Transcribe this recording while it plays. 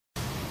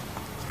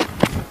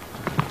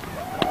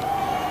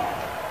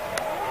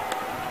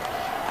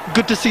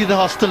Good to see the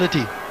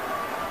hostility.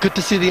 Good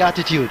to see the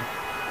attitude.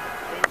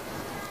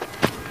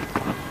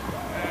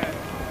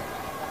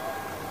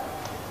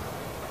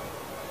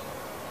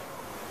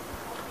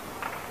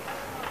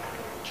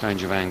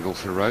 Change of angle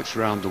for Roach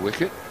round the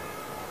wicket.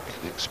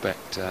 Can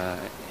expect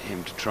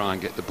him to try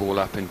and get the ball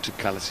up into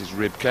Kallis's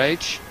rib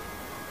cage.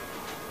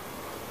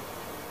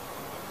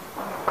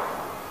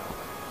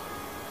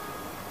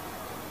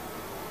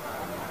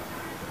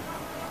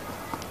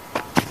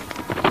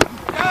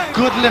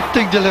 Good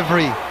lifting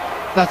delivery.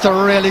 That's a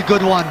really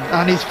good one,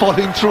 and he's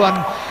falling through and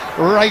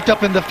right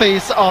up in the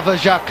face of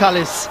Jacques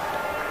Kallis.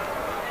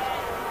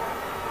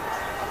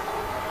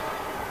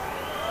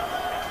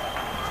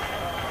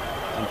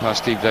 Umpire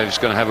Steve Davis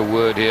going to have a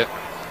word here.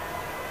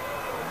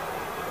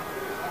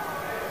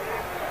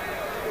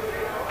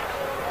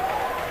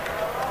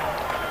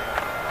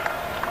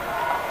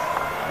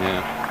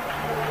 Yeah.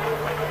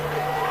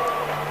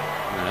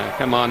 No,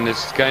 come on,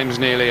 this game's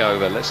nearly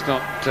over. Let's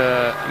not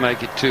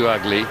make it too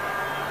ugly.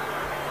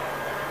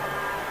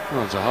 Oh,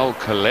 there's a whole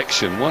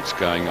collection. What's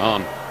going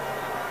on?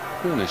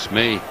 Goodness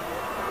me.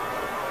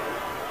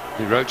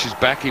 Roach is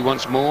back. He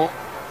wants more.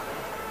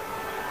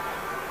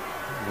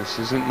 This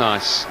isn't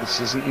nice. This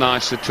isn't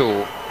nice at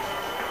all.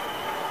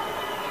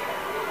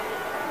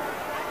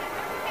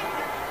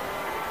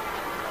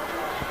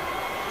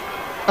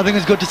 I think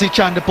it's good to see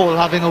Chandapol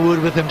having a word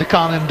with him to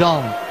calm him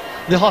down.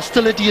 The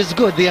hostility is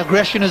good, the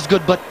aggression is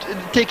good, but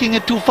taking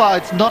it too far,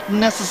 it's not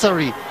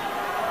necessary.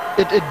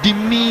 It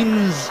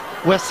demeans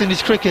West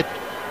Indies cricket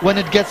when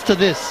it gets to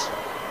this.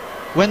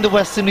 When the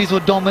West Indies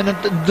were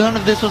dominant, none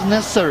of this was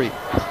necessary.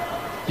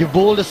 You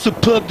bowled a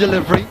superb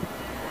delivery.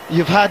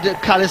 You've had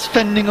Kallis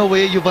fending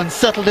away, you've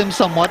unsettled him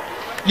somewhat.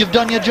 You've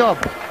done your job.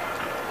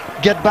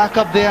 Get back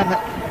up there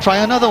and try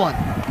another one.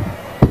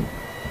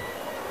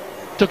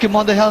 Took him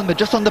on the helmet,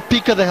 just on the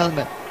peak of the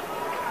helmet.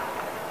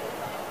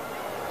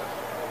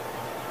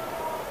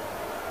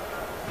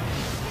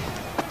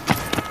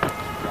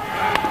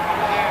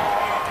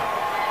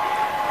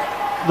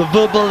 The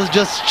verbals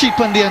just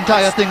cheapen the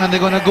entire thing, and they're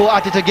going to go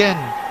at it again.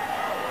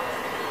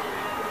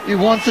 He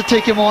wants to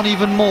take him on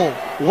even more.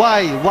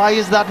 Why? Why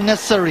is that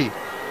necessary?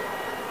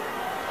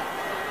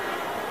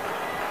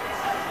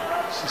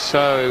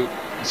 So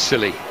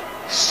silly.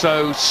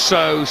 So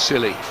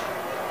silly.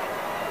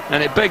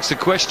 And it begs the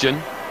question,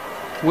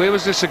 where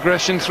was this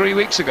aggression 3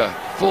 weeks ago,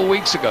 4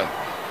 weeks ago?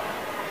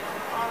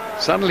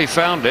 Suddenly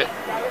found it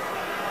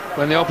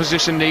when the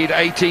opposition need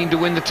 18 to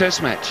win the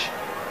test match.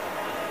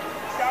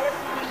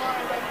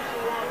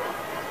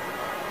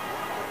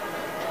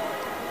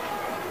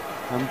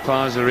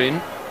 Umpires are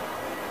in.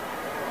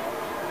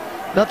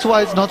 That's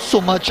why it's not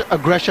so much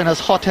aggression as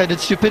hot-headed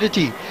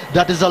stupidity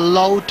that is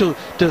allowed to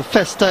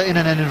fester in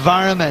an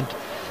environment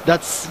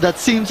that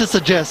seems to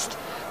suggest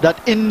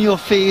that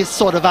in-your-face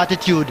sort of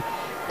attitude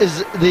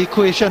is the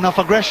equation of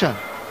aggression.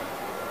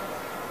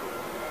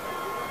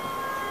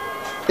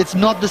 It's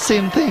not the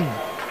same thing.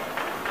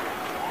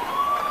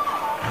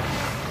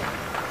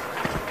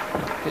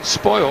 It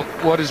spoiled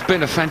what has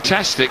been a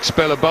fantastic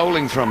spell of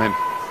bowling from him.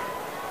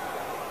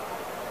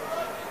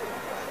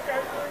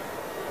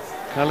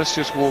 Kallis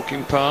just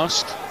walking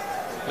past.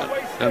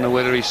 Don't know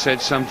whether he said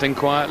something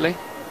quietly.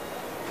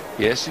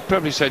 Yes, he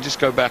probably said just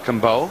go back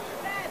and bowl.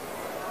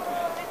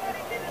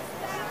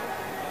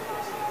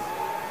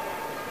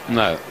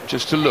 No,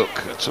 just to look.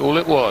 That's all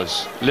it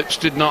was. Lips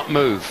did not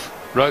move.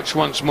 Roach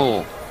once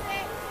more.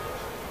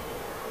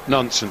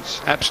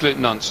 Nonsense. Absolute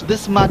nonsense.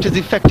 This match is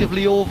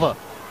effectively over.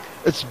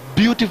 It's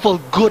beautiful,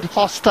 good,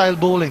 hostile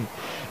bowling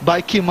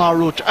by Kemar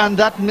Roach, and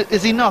that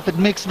is enough. It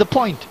makes the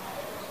point.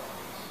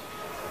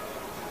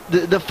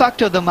 The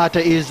fact of the matter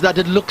is that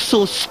it looks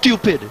so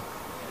stupid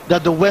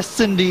that the West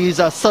Indies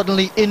are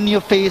suddenly in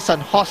your face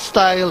and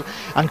hostile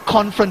and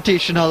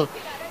confrontational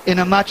in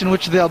a match in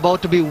which they're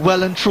about to be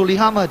well and truly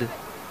hammered.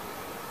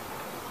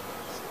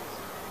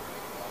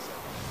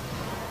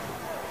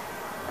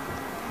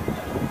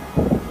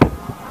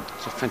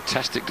 It's a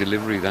fantastic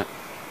delivery, that.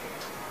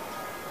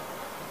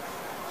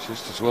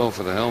 Just as well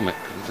for the helmet.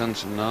 Could have done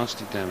some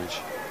nasty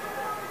damage.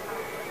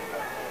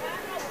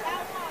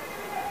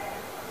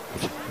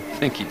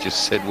 I think he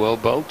just said well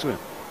bowled to him.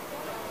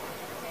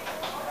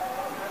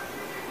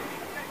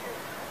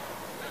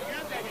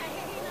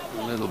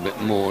 A little bit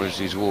more as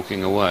he's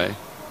walking away.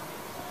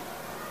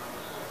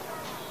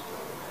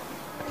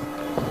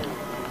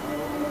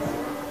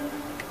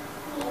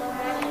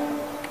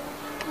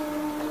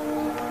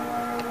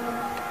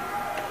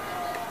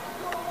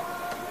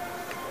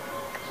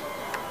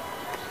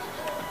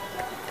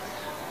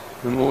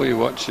 The more you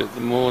watch it,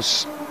 the more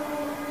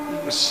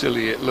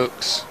silly it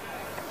looks.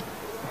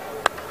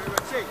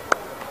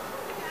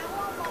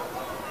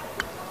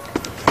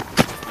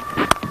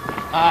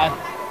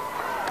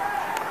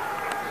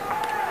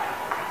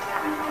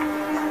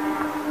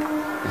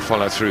 The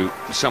follow through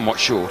somewhat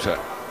shorter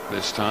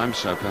this time,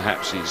 so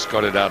perhaps he's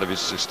got it out of his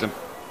system.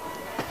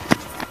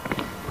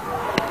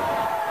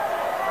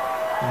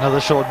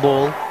 Another short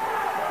ball.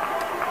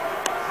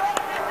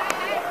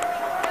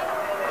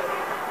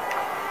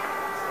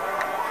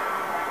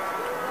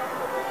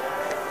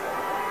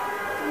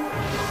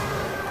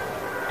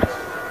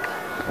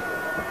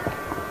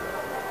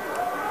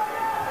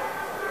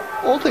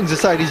 things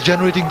aside, he's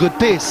generating good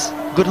pace,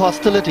 good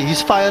hostility.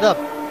 He's fired up.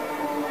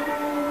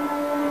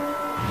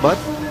 But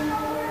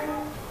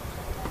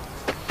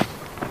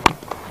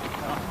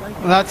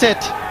that's it.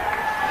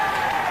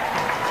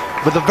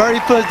 With the very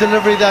first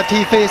delivery that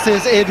he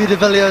faces, A.B. de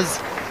Villiers,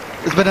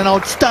 it's been an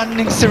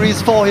outstanding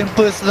series for him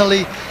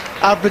personally,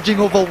 averaging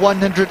over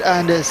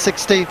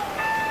 160,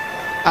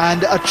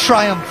 and a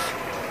triumph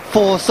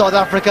for South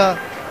Africa.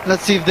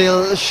 Let's see if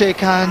they'll shake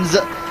hands.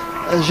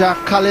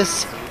 Jacques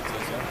Kallis,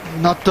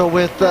 not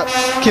with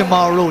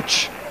Kimar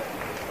Roach,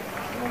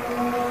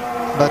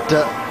 but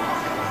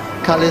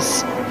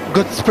Kallis,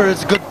 good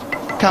spirits, good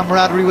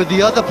camaraderie with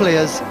the other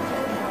players,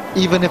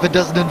 even if it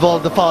doesn't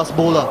involve the fast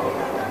bowler.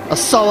 A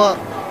sour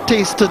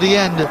taste to the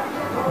end,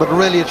 but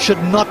really it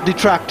should not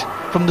detract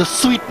from the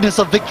sweetness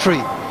of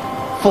victory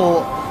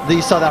for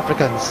the South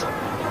Africans.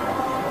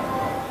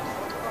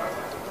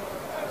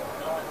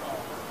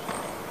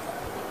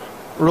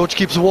 Roach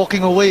keeps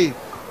walking away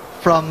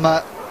from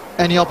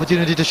any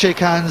opportunity to shake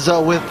hands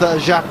with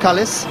Jacques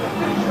Kallis.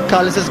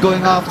 Kallis is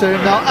going after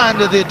him now, and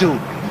they do.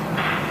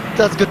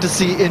 That's good to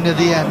see in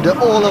the end.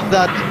 All of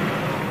that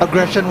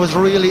aggression was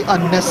really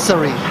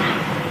unnecessary.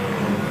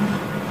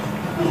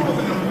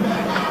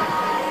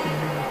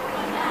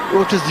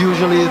 Roach is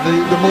usually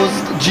the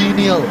most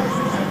genial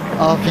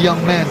of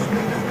young men.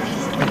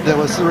 And there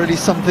was really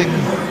something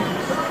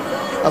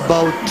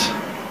about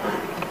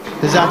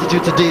his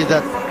attitude today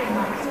that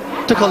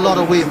took a lot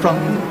away from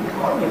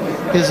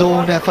his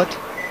own effort.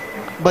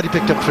 But he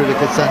picked up 3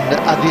 wickets, and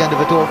at the end of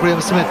it all,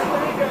 Graham Smith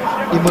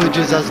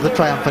emerges as the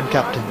triumphant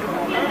captain.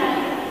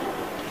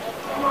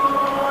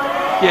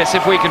 Yes,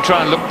 if we can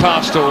try and look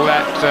past all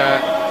that,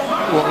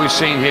 what we've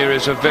seen here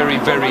is a very,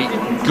 very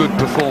good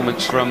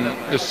performance from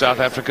the South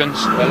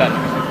Africans. Well,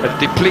 a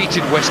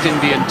depleted West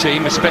Indian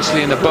team,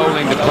 especially in the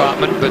bowling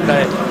department, but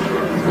they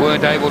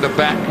weren't able to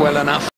bat well enough.